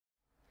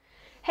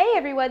Hey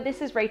everyone,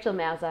 this is Rachel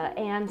Mazza,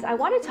 and I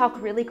want to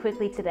talk really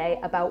quickly today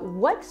about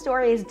what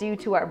stories do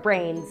to our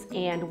brains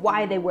and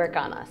why they work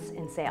on us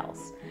in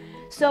sales.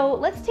 So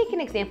let's take an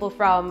example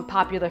from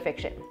popular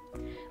fiction.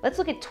 Let's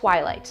look at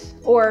Twilight,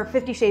 or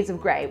 50 Shades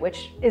of Grey,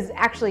 which is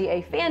actually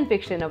a fan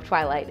fiction of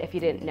Twilight, if you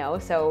didn't know.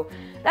 So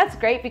that's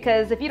great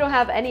because if you don't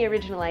have any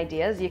original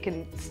ideas, you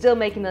can still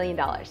make $1 million,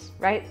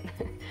 right?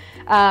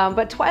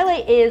 But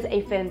Twilight is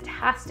a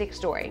fantastic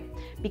story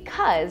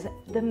because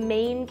the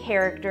main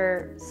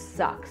character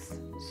sucks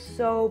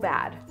so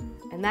bad.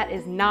 And that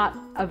is not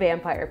a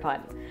vampire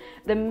pun.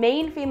 The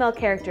main female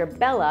character,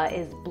 Bella,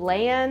 is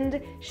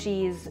bland,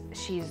 she's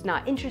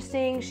not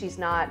interesting, she's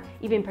not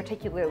even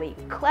particularly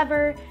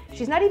clever,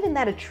 she's not even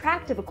that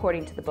attractive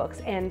according to the books,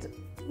 and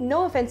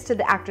no offense to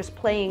the actress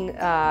playing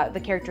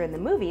the character in the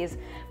movies,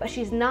 but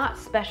she's not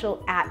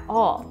special at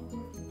all.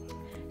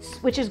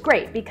 Which is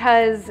great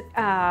because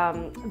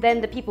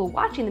then the people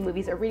watching the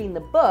movies are reading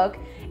the book.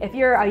 If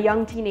you're a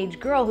young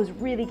teenage girl who's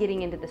really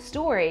getting into the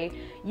story,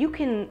 you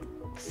can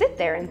sit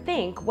there and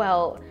think,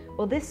 well,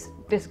 this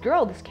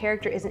girl, this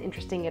character isn't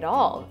interesting at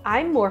all.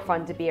 I'm more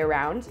fun to be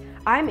around.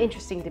 I'm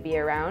interesting to be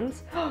around.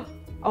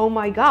 Oh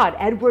my God,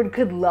 Edward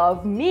could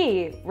love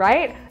me,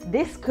 right?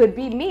 This could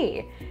be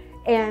me.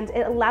 And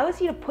it allows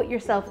you to put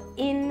yourself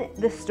in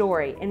the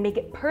story and make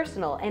it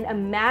personal and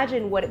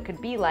imagine what it could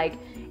be like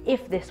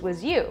if this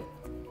was you.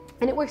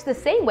 And it works the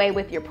same way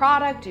with your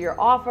product or your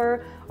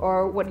offer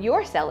or what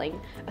you're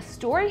selling. A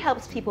story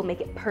helps people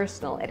make it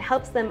personal. It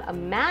helps them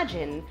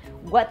imagine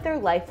what their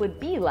life would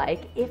be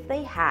like if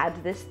they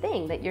had this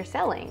thing that you're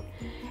selling.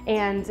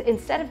 And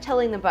instead of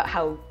telling them about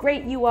how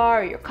great you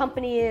are, or your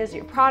company is, or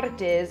your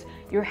product is,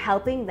 you're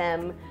helping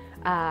them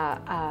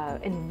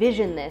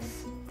envision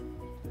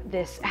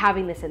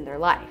having this in their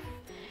life.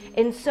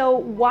 And so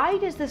why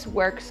does this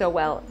work so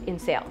well in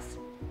sales?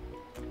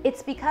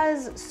 It's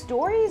because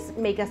stories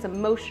make us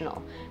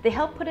emotional. They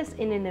help put us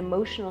in an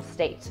emotional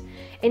state.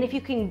 And if you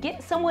can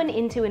get someone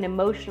into an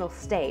emotional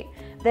state,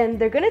 then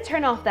they're gonna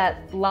turn off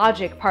that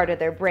logic part of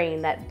their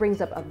brain that brings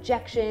up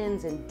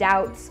objections and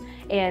doubts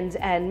and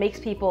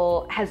makes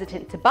people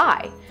hesitant to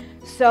buy.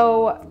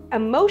 So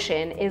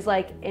emotion is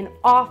like an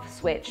off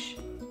switch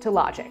to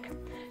logic.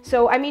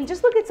 So, I mean,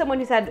 just look at someone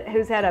who's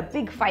had a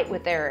big fight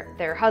with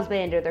their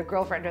husband or their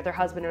girlfriend or their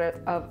husband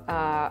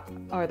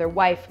or their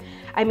wife.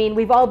 I mean,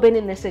 we've all been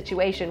in this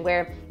situation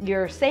where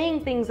you're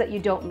saying things that you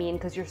don't mean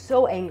because you're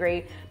so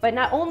angry, but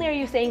not only are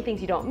you saying things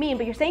you don't mean,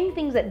 but you're saying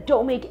things that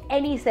don't make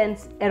any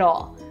sense at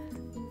all.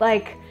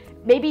 Like,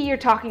 maybe you're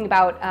talking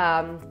about,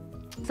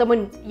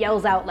 someone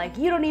yells out like,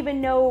 you don't even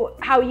know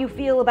how you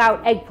feel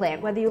about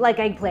eggplant, whether you like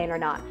eggplant or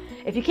not.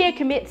 If you can't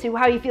commit to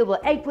how you feel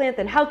about eggplant,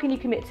 then how can you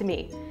commit to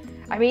me?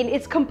 I mean,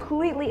 it's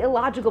completely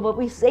illogical, but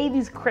we say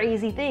these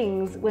crazy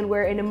things when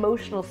we're in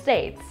emotional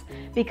states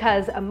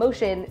because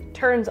emotion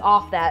turns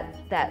off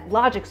that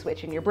logic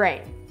switch in your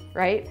brain,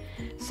 right?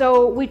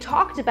 So we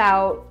talked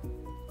about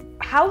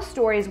how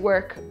stories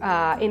work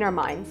in our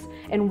minds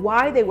and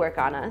why they work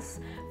on us.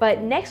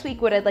 But next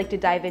week, what I'd like to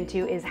dive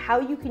into is how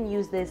you can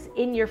use this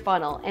in your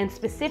funnel, and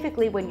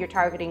specifically when you're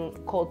targeting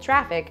cold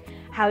traffic,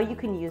 how you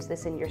can use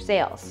this in your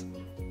sales.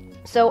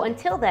 So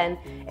until then,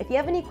 if you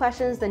have any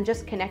questions, then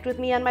just connect with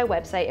me on my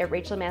website at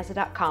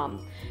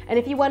rachelmazza.com. And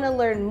if you want to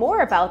learn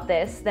more about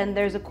this, then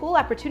there's a cool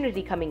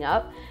opportunity coming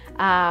up.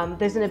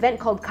 There's an event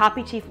called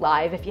Copy Chief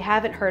Live. If you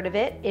haven't heard of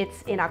it,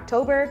 it's in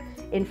October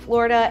in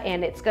Florida,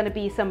 and it's going to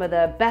be some of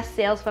the best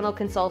sales funnel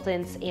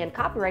consultants and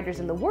copywriters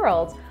in the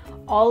world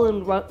all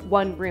in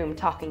one room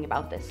talking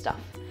about this stuff.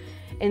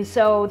 And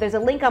so there's a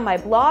link on my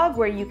blog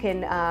where you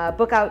can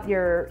book out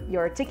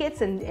your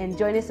tickets and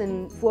join us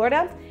in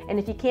Florida. And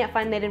if you can't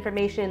find that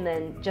information,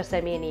 then just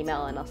send me an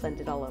email and I'll send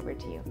it all over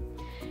to you.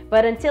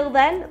 But until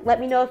then, let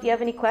me know if you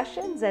have any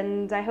questions,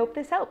 and I hope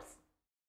this helps.